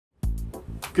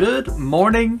Good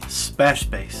morning, Spash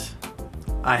Base.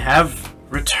 I have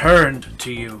returned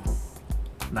to you.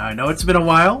 Now I know it's been a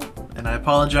while, and I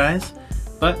apologize,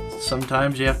 but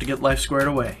sometimes you have to get life squared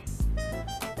away.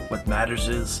 What matters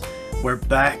is, we're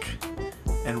back,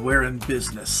 and we're in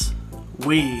business.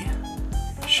 We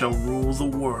shall rule the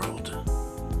world.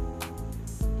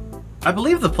 I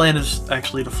believe the plan is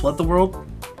actually to flood the world,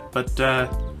 but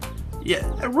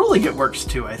yeah, ruling it works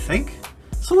too, I think.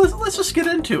 So let's just get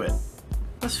into it.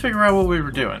 Let's figure out what we were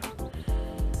doing.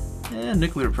 Yeah,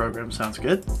 nuclear program sounds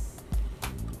good.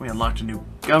 We unlocked a new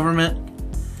government.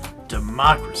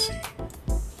 Democracy.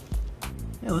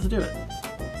 Yeah, let's do it.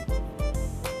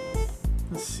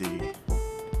 Let's see.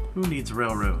 Who needs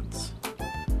railroads?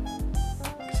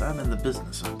 Because I'm in the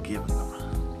business of giving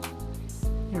them.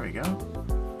 Here we go.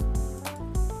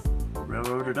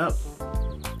 Railroad it up.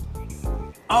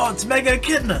 Oh, it's Mega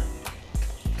Echidna!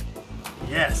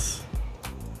 Yes.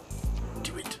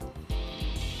 Do it.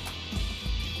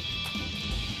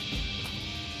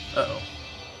 Uh-oh.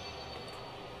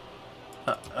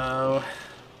 Uh-oh.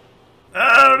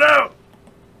 Oh, no!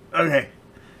 Okay.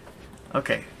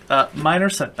 Okay. Minor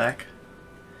setback.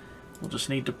 We'll just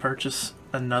need to purchase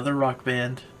another rock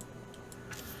band.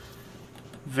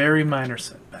 Very minor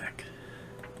setback.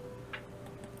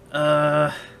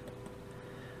 Okay.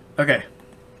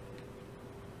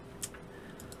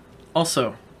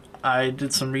 Also, I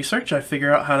did some research. I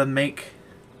figured out how to make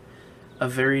a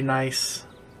very nice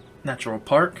natural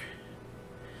park.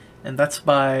 And that's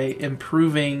by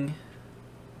improving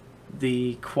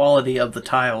the quality of the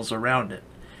tiles around it.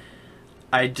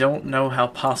 I don't know how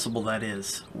possible that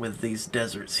is with these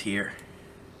deserts here.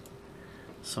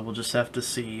 So we'll just have to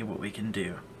see what we can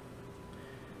do.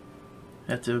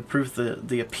 Have to improve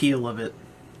the appeal of it.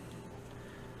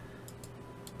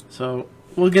 So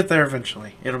we'll get there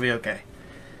eventually. It'll be okay.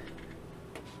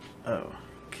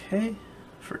 Okay.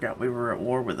 Forgot we were at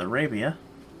war with Arabia.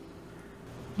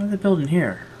 What are they building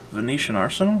here? Venetian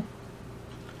arsenal?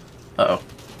 Uh-oh.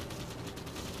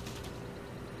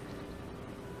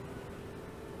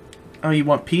 Oh, you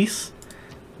want peace?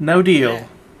 No deal.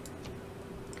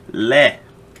 Leh.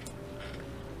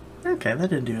 Okay, that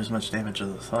didn't do as much damage as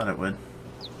I thought it would.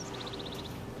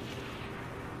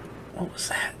 What was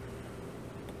that?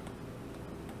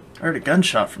 I heard a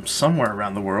gunshot from somewhere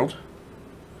around the world.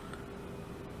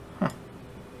 Huh.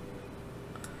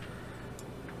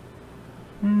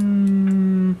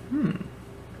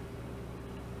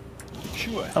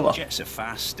 Sure, hello. jets are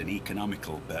fast and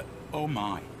economical, but oh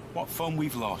my, what fun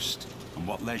we've lost, and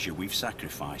what leisure we've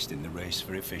sacrificed in the race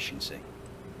for efficiency.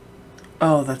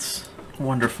 Oh, that's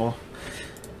wonderful.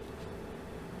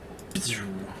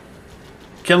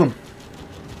 Kill him.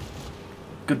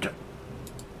 Good job.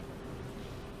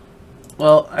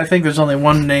 Well, I think there's only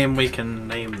one name we can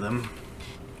name them.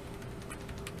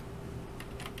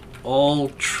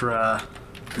 Ultra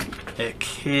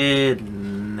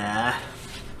Echidna.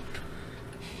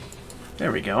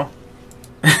 There we go.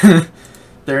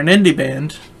 They're an indie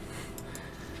band.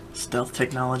 Stealth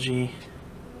technology.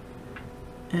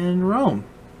 In Rome.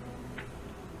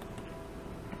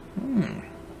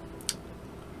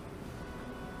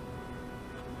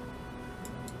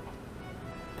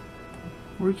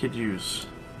 We could use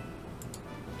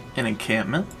an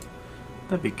encampment.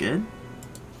 That'd be good.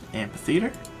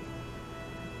 Amphitheater.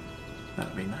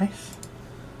 That'd be nice.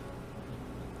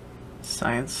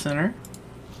 Science center.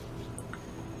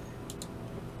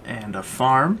 And a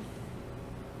farm.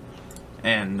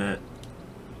 And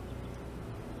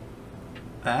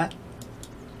that.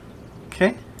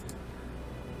 Okay.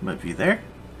 Might be there.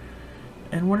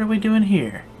 And what are we doing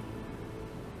here?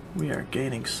 We are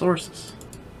gaining sources.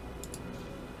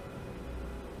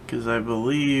 Because I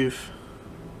believe,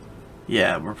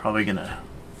 yeah, we're probably gonna,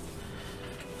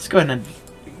 let's go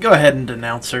ahead and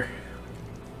denounce her.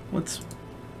 Let's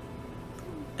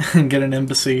get an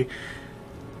embassy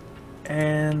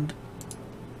and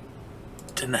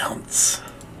denounce.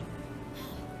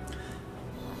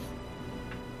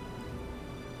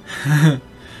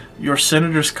 Your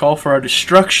senators call for our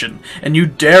destruction, and you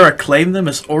dare acclaim them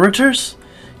as orators?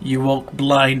 You walk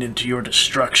blind into your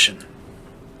destruction.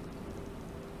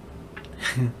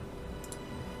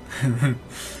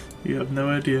 You have no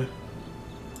idea.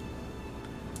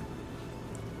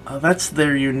 Oh, that's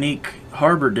their unique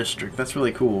harbor district. That's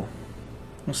really cool.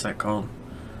 What's that called?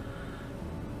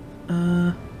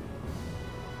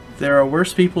 There are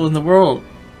worse people in the world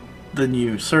than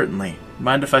you, certainly.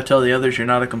 Mind if I tell the others you're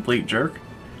not a complete jerk?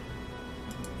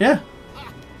 Yeah.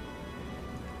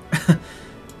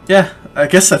 Yeah, I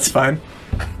guess that's fine.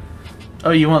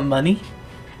 Oh, you want money?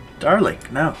 Darling,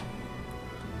 no.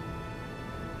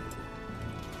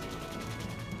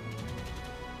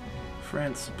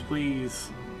 France, please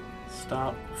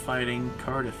stop fighting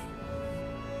Cardiff.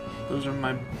 Those are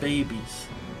my babies,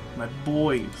 my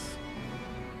boys,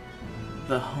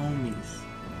 the homies.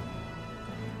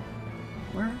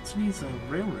 Where else needs a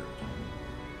railroad?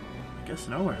 I guess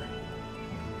nowhere.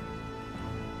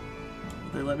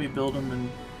 They let me build them in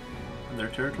their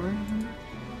territory?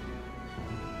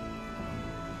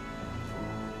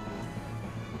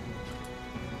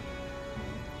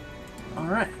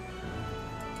 Alright.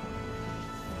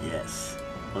 Yes.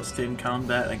 Plus 10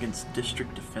 combat against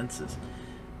district defenses.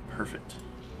 Perfect.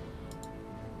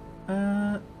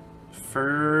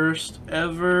 First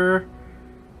ever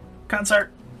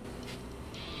concert.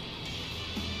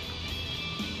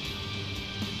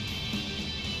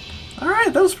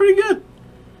 Alright, that was pretty good.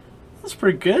 That's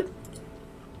pretty good.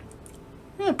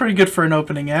 Yeah, pretty good for an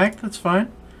opening act. That's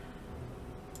fine.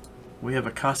 We have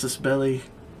a casus belli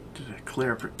to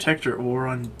declare a protectorate war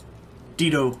on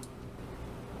Dido.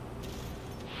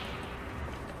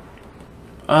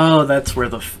 Oh, that's where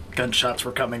the gunshots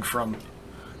were coming from.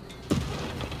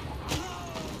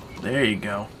 There you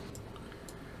go.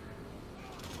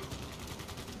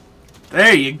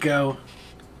 There you go.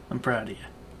 I'm proud of you.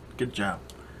 Good job.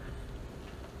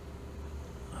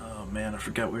 Oh man, I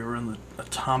forgot we were in the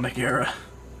atomic era.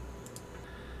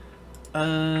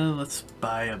 Let's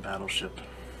buy a battleship.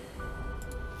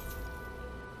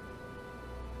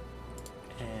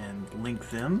 And link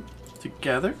them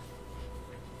together.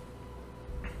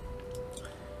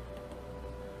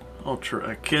 Ultra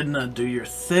Echidna, do your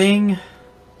thing.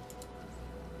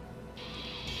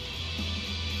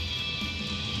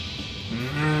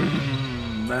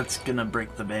 That's gonna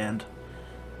break the band.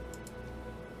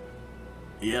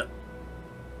 Yep.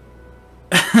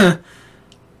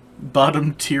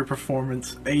 Bottom tier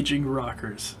performance, aging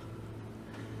rockers.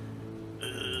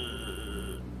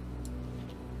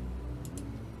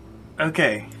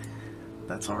 Okay,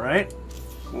 that's alright.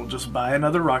 We'll just buy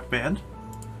another rock band.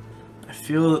 I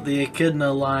feel that the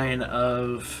Echidna line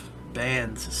of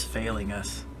bands is failing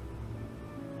us.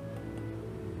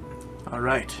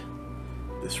 Alright,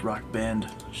 this rock band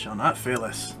shall not fail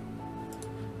us.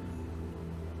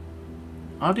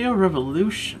 Audio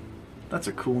Revolution. That's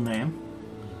a cool name.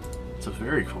 It's a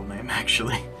very cool name,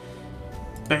 actually.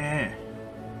 Bah.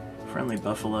 Friendly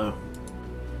Buffalo.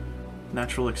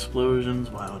 Natural Explosions,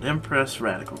 Wild Empress,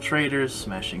 Radical Traders,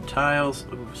 Smashing Tiles.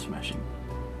 Ooh, Smashing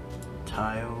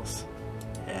Tiles.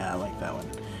 Yeah, I like that one.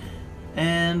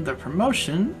 And the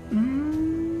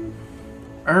promotion,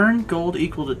 earn gold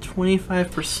equal to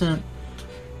 25%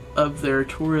 of their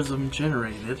tourism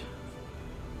generated,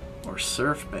 or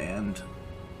surf band,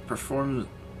 performances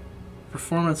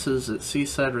at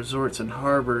seaside resorts and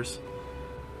harbors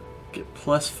get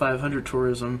plus 500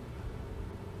 tourism,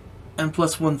 and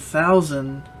plus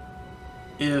 1,000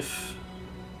 if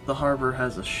the harbor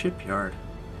has a shipyard.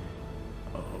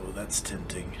 Oh, that's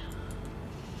tempting.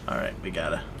 Alright, we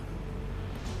gotta.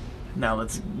 Now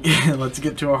let's let's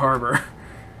get to a harbor.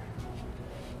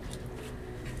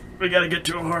 We gotta get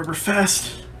to a harbor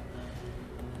fast.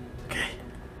 Okay.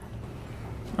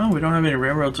 Oh, we don't have any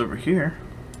railroads over here.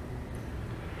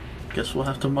 Guess we'll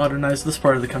have to modernize this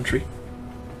part of the country.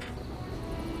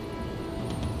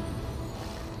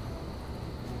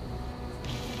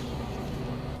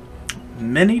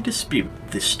 Many dispute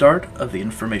the start of the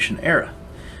information era,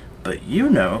 but you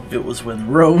know it was when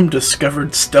Rome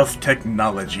discovered stealth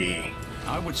technology.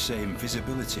 I would say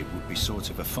invisibility would be sort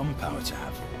of a fun power to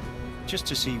have. Just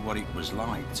to see what it was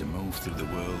like to move through the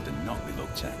world and not be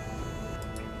looked at.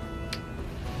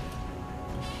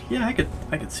 Yeah, I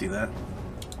could see that.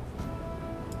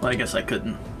 Well, I guess I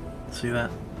couldn't see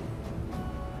that.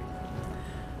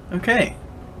 Okay.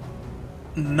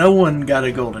 No one got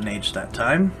a golden age that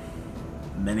time.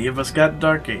 Many of us got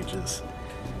dark ages.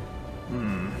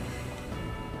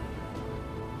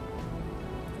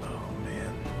 Oh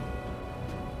man.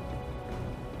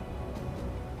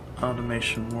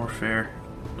 Automation warfare.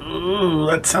 Ooh,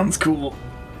 that sounds cool.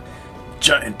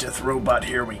 Giant death robot,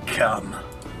 here we come.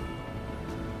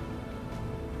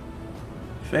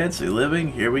 Fancy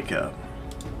living, here we come.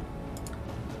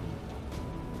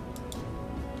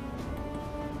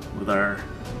 With our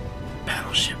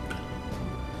battleship.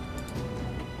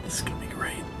 This is gonna be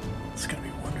great. It's gonna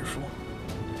be wonderful.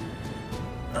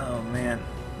 Oh man.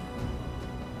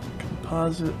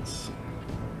 Composites.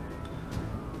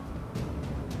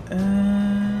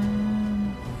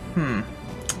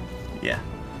 Yeah,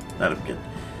 that'll be good.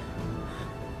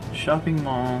 Shopping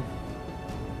mall.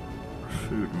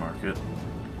 Food market.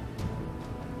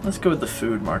 Let's go with the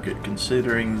food market,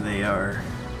 considering they are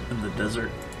in the desert.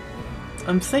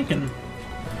 I'm thinking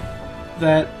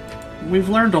that we've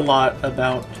learned a lot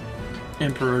about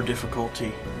Emperor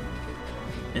difficulty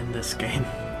in this game,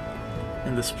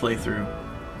 in this playthrough,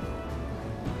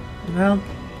 and how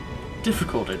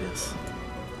difficult it is.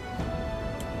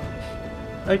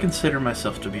 I consider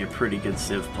myself to be a pretty good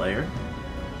Civ player.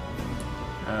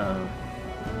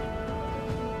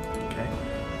 Okay,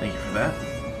 thank you for that.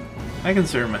 I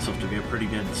consider myself to be a pretty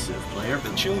good Civ player.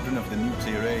 The children of the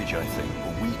nuclear age, I think,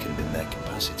 were weakened in their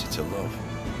capacity to love.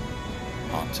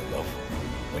 Hard to love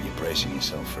when you're bracing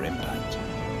yourself for impact.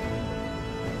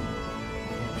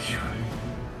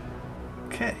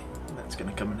 Okay, that's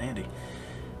gonna come in handy.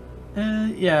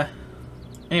 Yeah.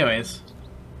 Anyways,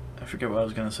 I forget what I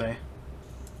was gonna say.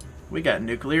 We got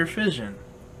nuclear fission.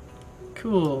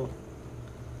 Cool.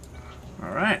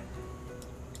 Alright.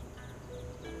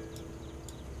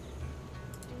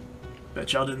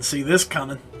 Bet y'all didn't see this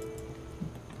coming.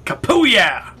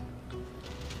 Kapooyah!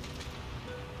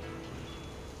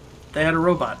 They had a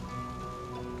robot.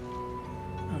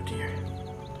 Oh dear.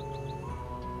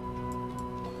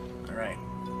 Alright.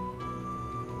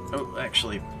 Oh,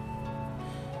 actually.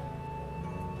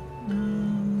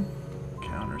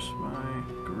 Counter spy,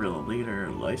 guerrilla leader,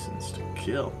 license to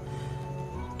kill.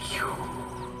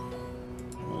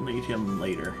 We'll need him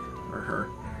later. Or her.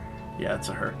 Yeah, it's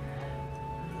a her.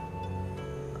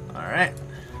 Alright.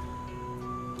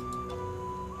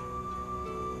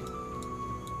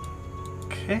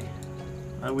 Okay.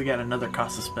 We got another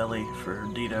Casus Belli for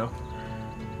Dito.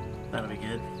 That'll be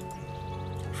good.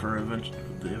 For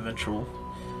the eventual.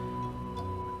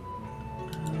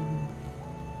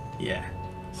 Yeah.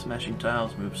 Smashing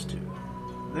tiles moves to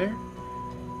there.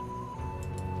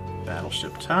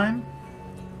 Battleship time.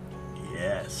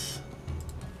 Yes.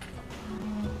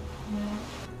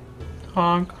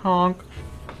 Honk, honk.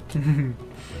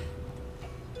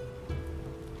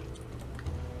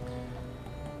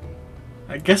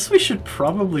 I guess we should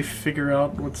probably figure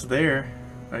out what's there.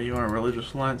 Are you on a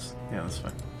religious alliance? Yeah, that's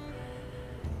fine.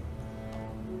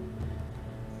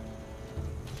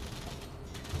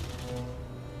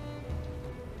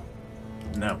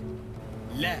 No.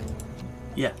 Le.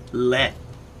 Yeah, le.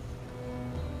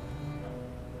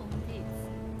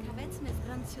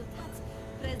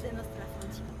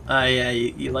 Yeah,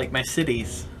 you like my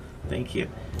cities. Thank you.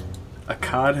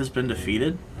 Akkad has been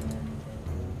defeated.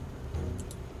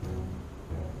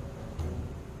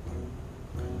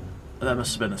 That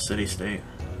must have been a city-state.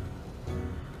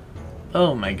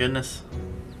 Oh my goodness.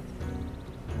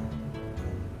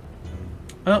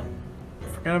 Oh,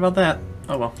 forgot about that.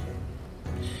 Oh well.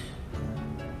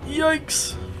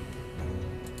 Yikes!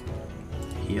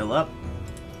 Heal up.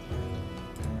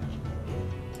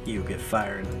 You get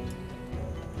fired.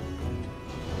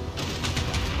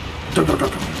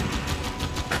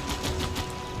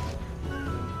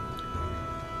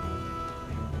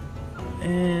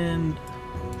 And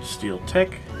steel tech.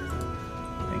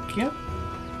 Thank you.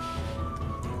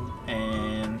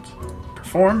 And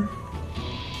perform.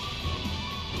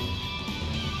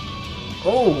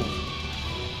 Oh!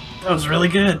 That was really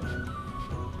good.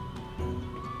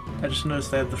 I just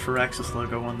noticed they had the Firaxis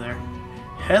logo on there.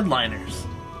 Headliners.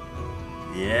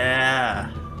 Yeah.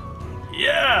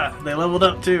 Yeah! They leveled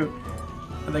up too.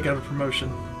 And they got a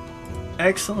promotion.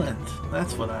 Excellent.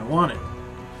 That's what I wanted.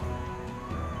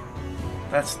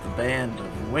 That's the band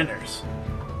of winners.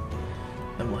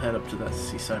 Then we'll head up to that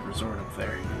seaside resort up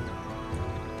there.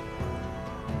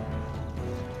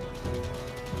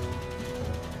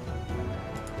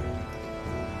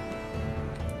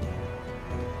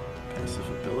 Passive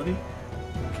ability.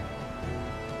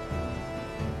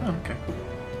 Oh, okay, cool.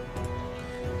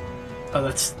 Oh,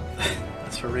 that's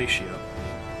Horatio.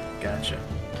 Gotcha.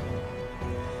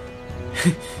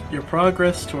 Your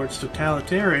progress towards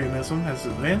totalitarianism has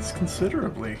advanced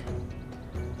considerably.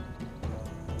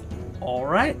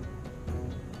 Alright.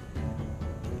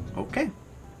 Okay.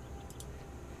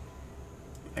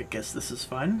 I guess this is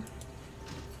fun.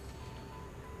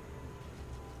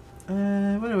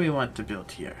 What do we want to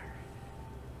build here?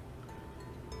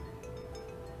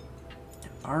 An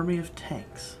army of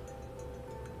tanks.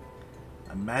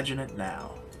 Imagine it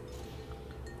now.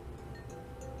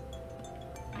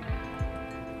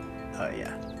 Oh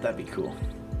yeah, that'd be cool.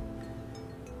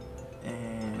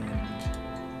 And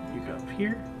you go up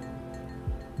here.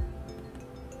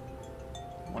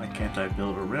 Why can't I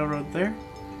build a railroad there?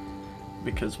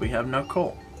 Because we have no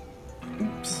coal.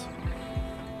 Oops.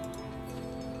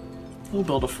 We'll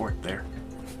build a fort there.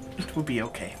 It will be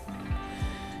okay.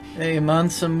 Hey,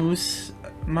 Mansa Moose.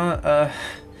 You have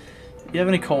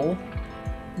any coal?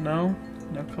 No?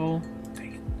 No coal?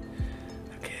 Dang it.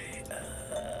 Okay,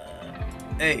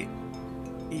 hey.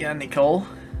 You got any coal?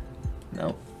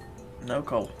 Nope. No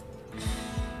coal.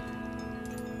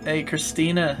 Hey,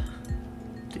 Christina.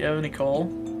 Do you have any coal?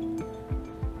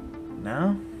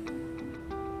 No?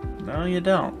 No, you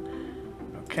don't.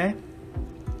 Okay.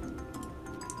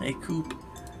 Hey, Coop.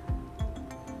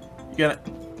 You got it.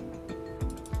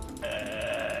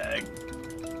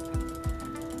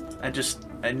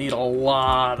 I need a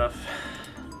lot of...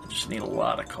 I just need a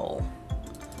lot of coal.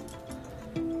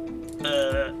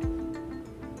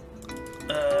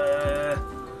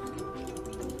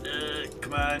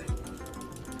 Come on.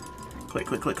 Click,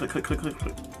 click, click, click, click, click, click,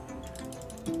 click.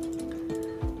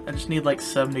 I just need like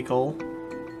 70 coal.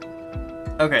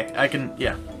 Okay, I can,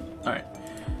 yeah. Alright.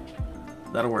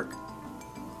 That'll work.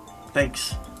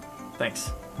 Thanks.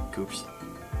 Thanks, Coops.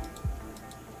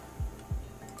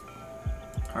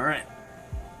 Alright.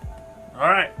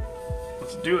 Alright.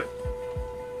 Let's do it.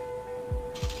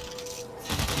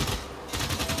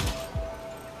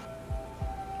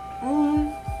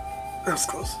 That was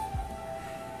close.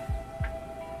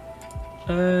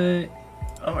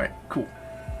 Alright, cool.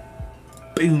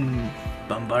 Boom!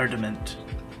 Bombardment.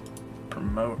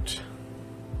 Promote.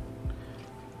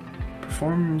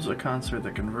 Performs a concert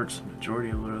that converts the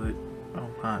majority of literally... Oh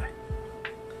my.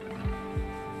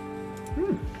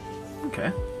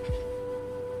 Okay.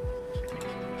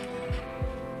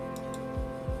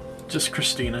 Just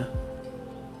Christina.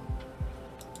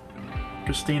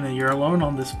 Christina, you're alone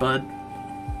on this, bud.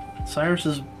 Cyrus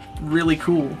is really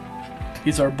cool.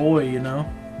 He's our boy, you know.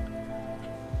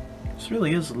 This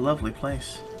really is a lovely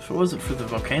place. If it wasn't for the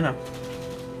volcano.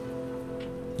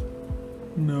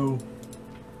 No.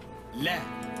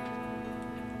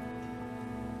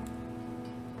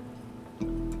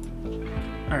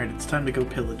 Alright, it's time to go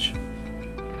pillage.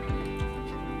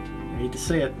 I hate to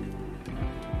say it.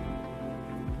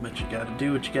 But you gotta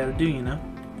do what you gotta do, you know?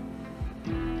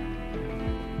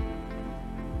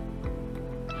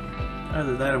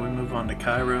 Either that or we move on to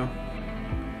Cairo,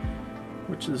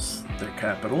 which is their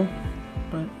capital,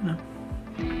 but, you know.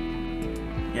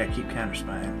 Yeah, keep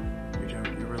counter-spying. You're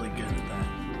really good at that.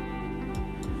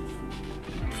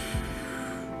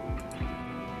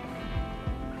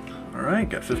 Alright,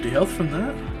 got 50 health from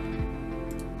that.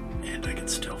 And I can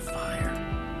still fire.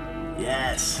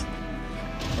 Yes!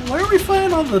 And why are we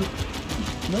firing on the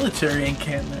military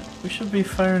encampment? We should be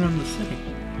firing on the city.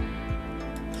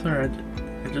 Sorry,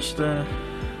 I just,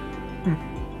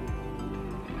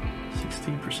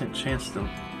 16% chance they'll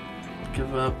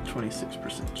give up,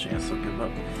 26% chance they'll give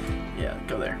up. Yeah,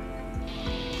 go there.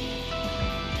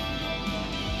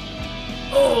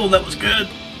 Oh, that was good!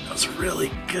 That was a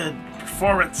really good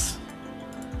performance.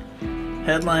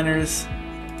 Headliners,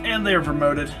 and they are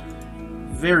promoted.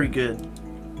 Very good.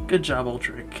 Good job,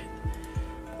 Ultra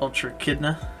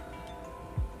Echidna.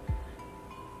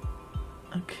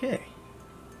 Okay.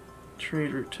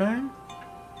 Trade route time.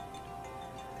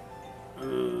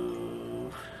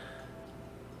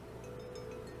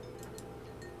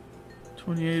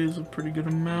 28 is a pretty good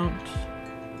amount.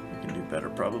 I can do better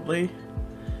probably.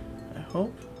 I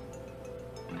hope.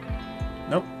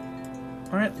 Nope.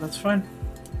 Alright, that's fine.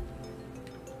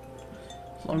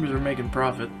 As long as we're making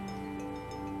profit.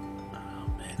 Oh,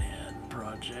 Manhattan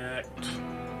Project.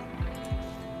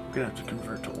 We're gonna have to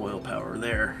convert to oil power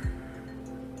there.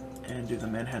 And do the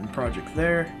Manhattan Project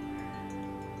there.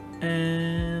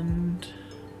 And...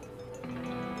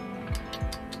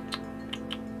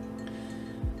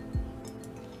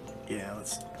 yeah,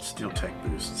 let's steal tech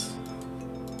boosts.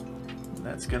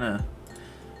 That's gonna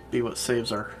be what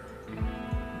saves our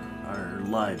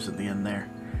lives at the end there.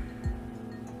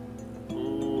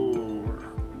 Oh,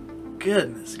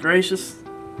 goodness gracious.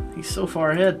 He's so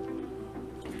far ahead.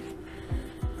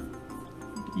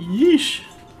 Yeesh.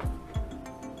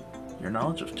 Your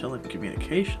knowledge of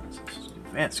telecommunications has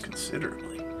advanced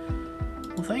considerably.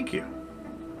 Well, thank you.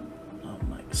 Oh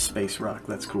my, space rock,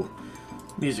 that's cool.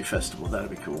 Music festival, that'd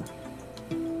be cool.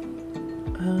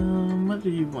 What do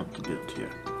you want to build here?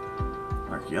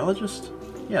 Archaeologist?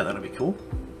 Yeah, that'll be cool.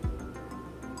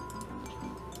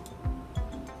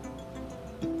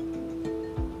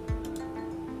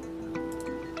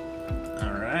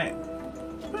 Alright.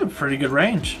 We have a pretty good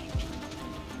range.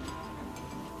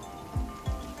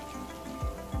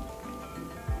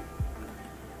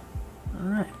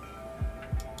 Alright.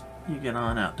 You get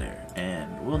on out there,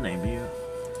 and we'll name you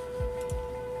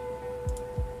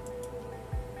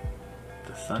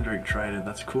the Thundering Trident.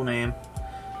 That's a cool name.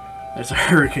 There's a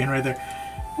hurricane right there.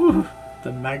 Woo!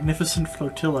 The Magnificent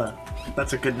Flotilla.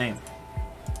 That's a good name.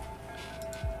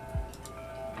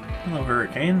 Hello,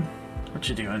 Hurricane. What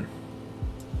you doing?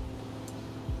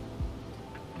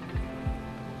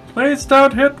 Please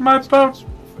don't hit my boat.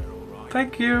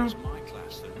 Thank you.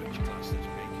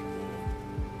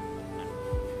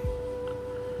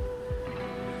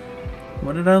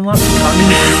 What did I unlock?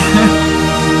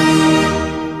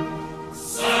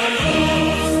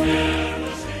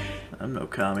 I'm no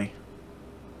commie.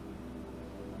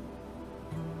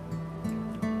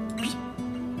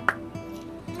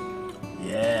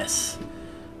 Yes.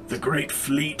 The great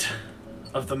fleet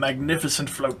of the magnificent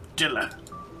flotilla.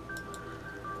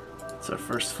 It's our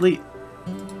first fleet.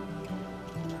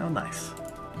 How nice.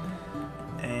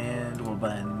 And we'll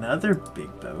buy another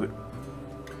big boat.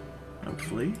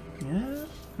 Hopefully. Yeah.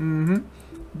 Mm-hmm.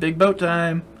 Big boat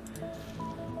time.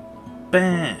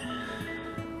 Bam.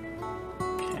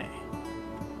 Okay.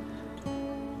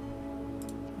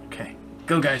 Okay.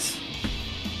 Go, guys.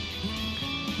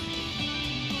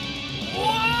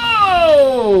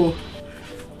 Whoa!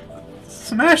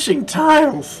 Smashing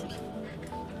tiles.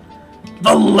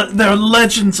 They're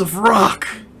legends of rock.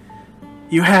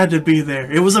 You had to be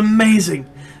there. It was amazing.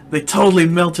 They totally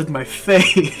melted my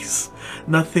face.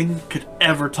 Nothing could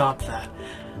ever top that.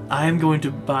 I am going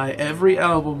to buy every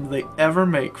album they ever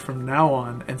make from now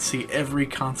on and see every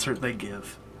concert they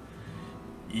give.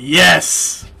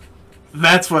 Yes!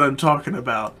 That's what I'm talking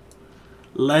about.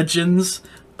 Legends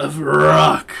of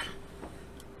rock.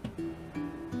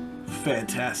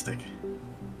 Fantastic.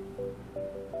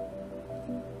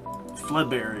 Flood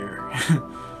barrier.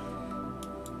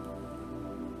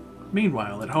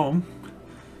 Meanwhile, at home,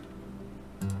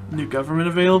 new government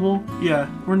available? Yeah,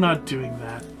 we're not doing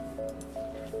that.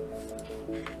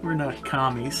 We're not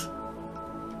commies.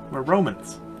 We're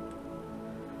Romans.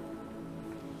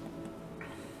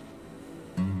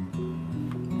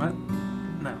 What?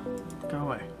 No. Go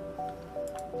away.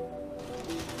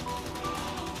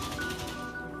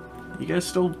 You guys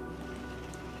still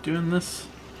doing this?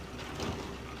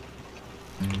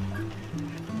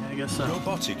 I guess so.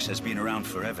 Robotics has been around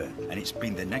forever, and it's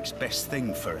been the next best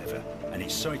thing forever. And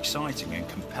it's so exciting and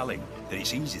compelling that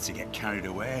it's easy to get carried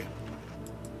away.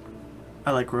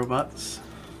 I like robots.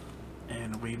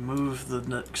 And we move the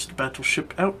next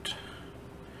battleship out.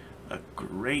 A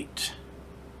great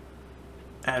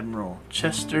Admiral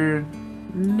Chester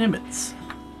Nimitz.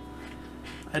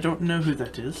 I don't know who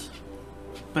that is,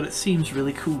 but it seems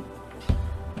really cool.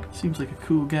 Seems like a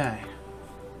cool guy.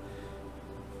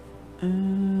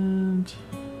 And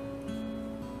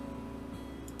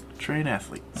train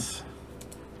athletes.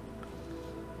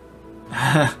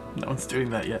 No one's doing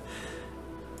that yet.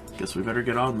 Guess we better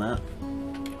get on that.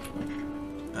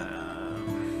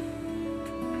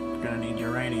 We're gonna need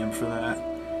uranium for that.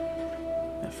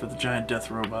 And for the giant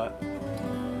death robot.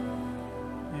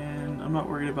 And I'm not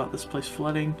worried about this place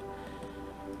flooding.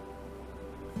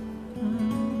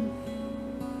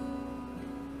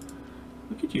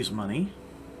 We could use money.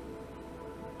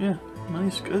 Yeah,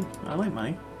 money's good. I like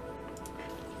money.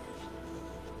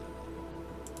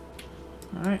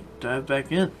 Alright, dive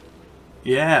back in.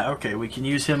 Yeah, okay, we can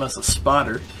use him as a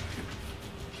spotter.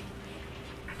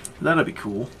 That'll be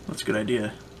cool. That's a good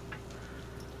idea.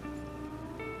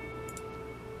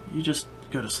 You just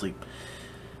go to sleep.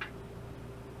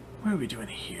 What are we doing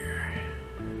here?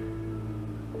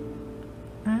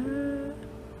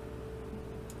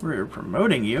 We're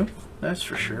promoting you, that's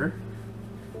for sure.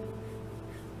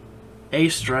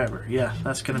 Ace driver, yeah,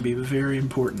 that's going to be very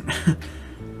important. And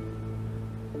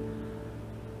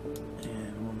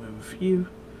we'll move you.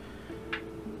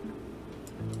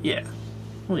 Yeah,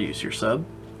 we'll use your sub.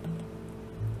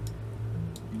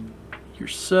 Your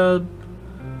sub.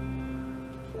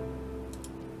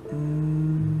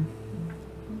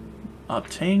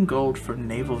 Obtain gold for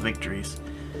naval victories.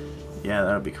 Yeah,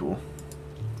 that'll be cool.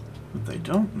 What they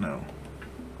don't know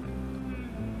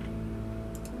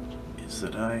is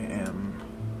that I am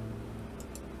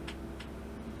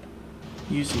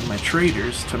using my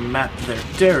traders to map their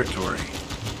territory.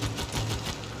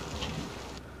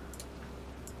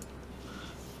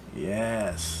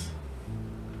 Yes.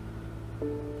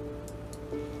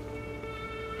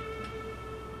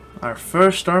 Our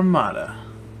first armada.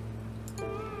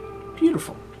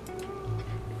 Beautiful.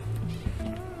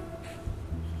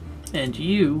 And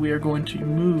you, we are going to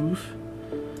move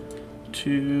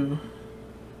to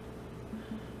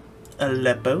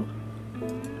Aleppo,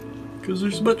 because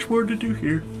there's much more to do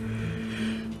here.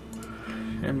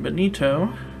 And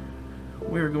Benito,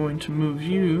 we're going to move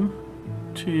you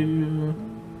to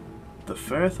the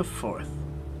Firth of Forth.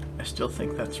 I still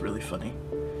think that's really funny.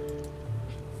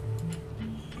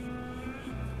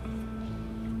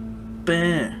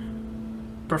 Bam!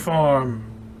 Perform!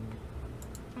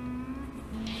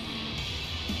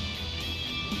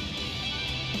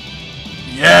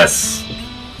 Yes!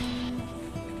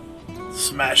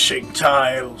 Smashing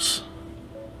tiles.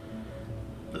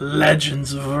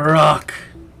 Legends of rock.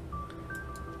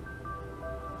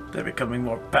 They're becoming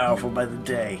more powerful by the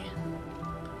day.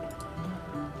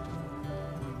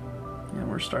 And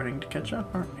we're starting to catch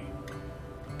up, aren't we?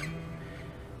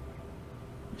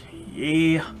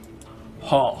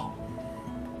 Yee-haw.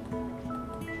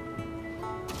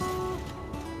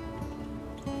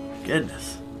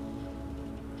 Goodness.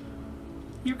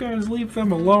 You guys leave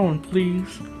them alone,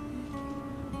 please.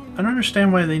 I don't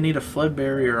understand why they need a flood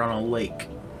barrier on a lake.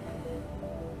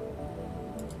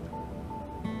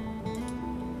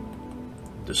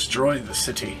 Destroy the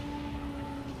city.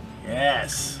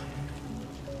 Yes.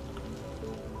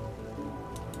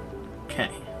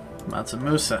 Okay.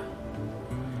 Matsumusa.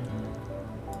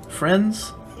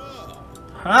 Friends?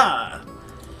 Ha!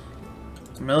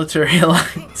 Military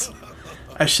alliance.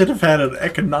 I should have had an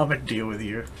economic deal with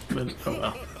you, but oh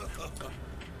well.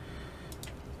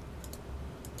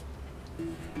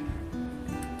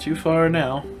 Too far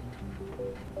now.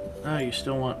 Oh, you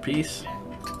still want peace?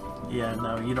 Yeah,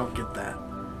 no, you don't get that.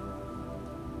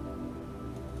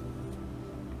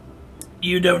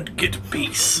 You don't get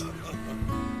peace.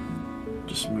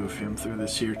 Just move him through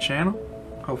this here channel.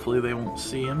 Hopefully they won't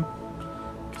see him,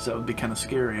 because that would be kind of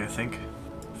scary, I think.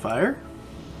 Fire?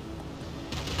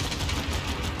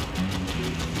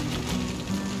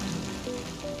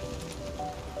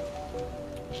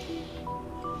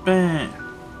 Bam.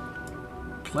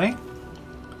 Play.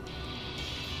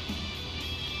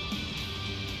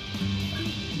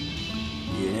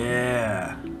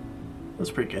 Yeah. That's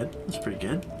pretty good. That's pretty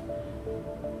good.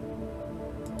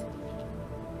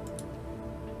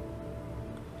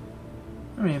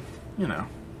 I mean, you know,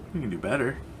 we can do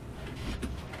better.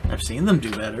 I've seen them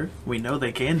do better. We know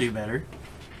they can do better.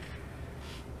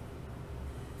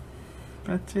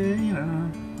 But, you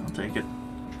know, I'll take it.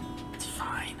 It's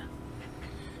fine.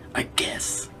 I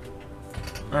guess.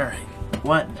 Alright,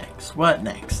 what next? What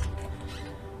next?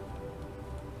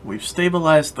 We've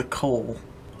stabilized the coal,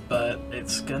 but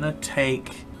it's gonna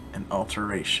take an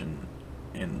alteration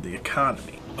in the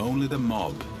economy. Only the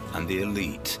mob and the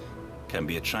elite can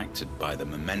be attracted by the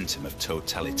momentum of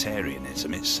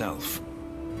totalitarianism itself.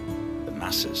 The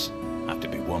masses have to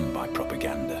be won by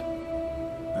propaganda.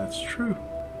 That's true.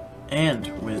 And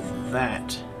with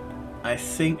that, I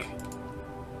think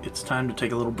it's time to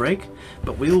take a little break,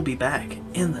 but we will be back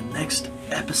in the next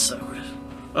episode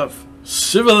of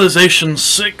Civilization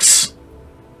 6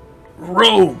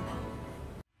 Rome.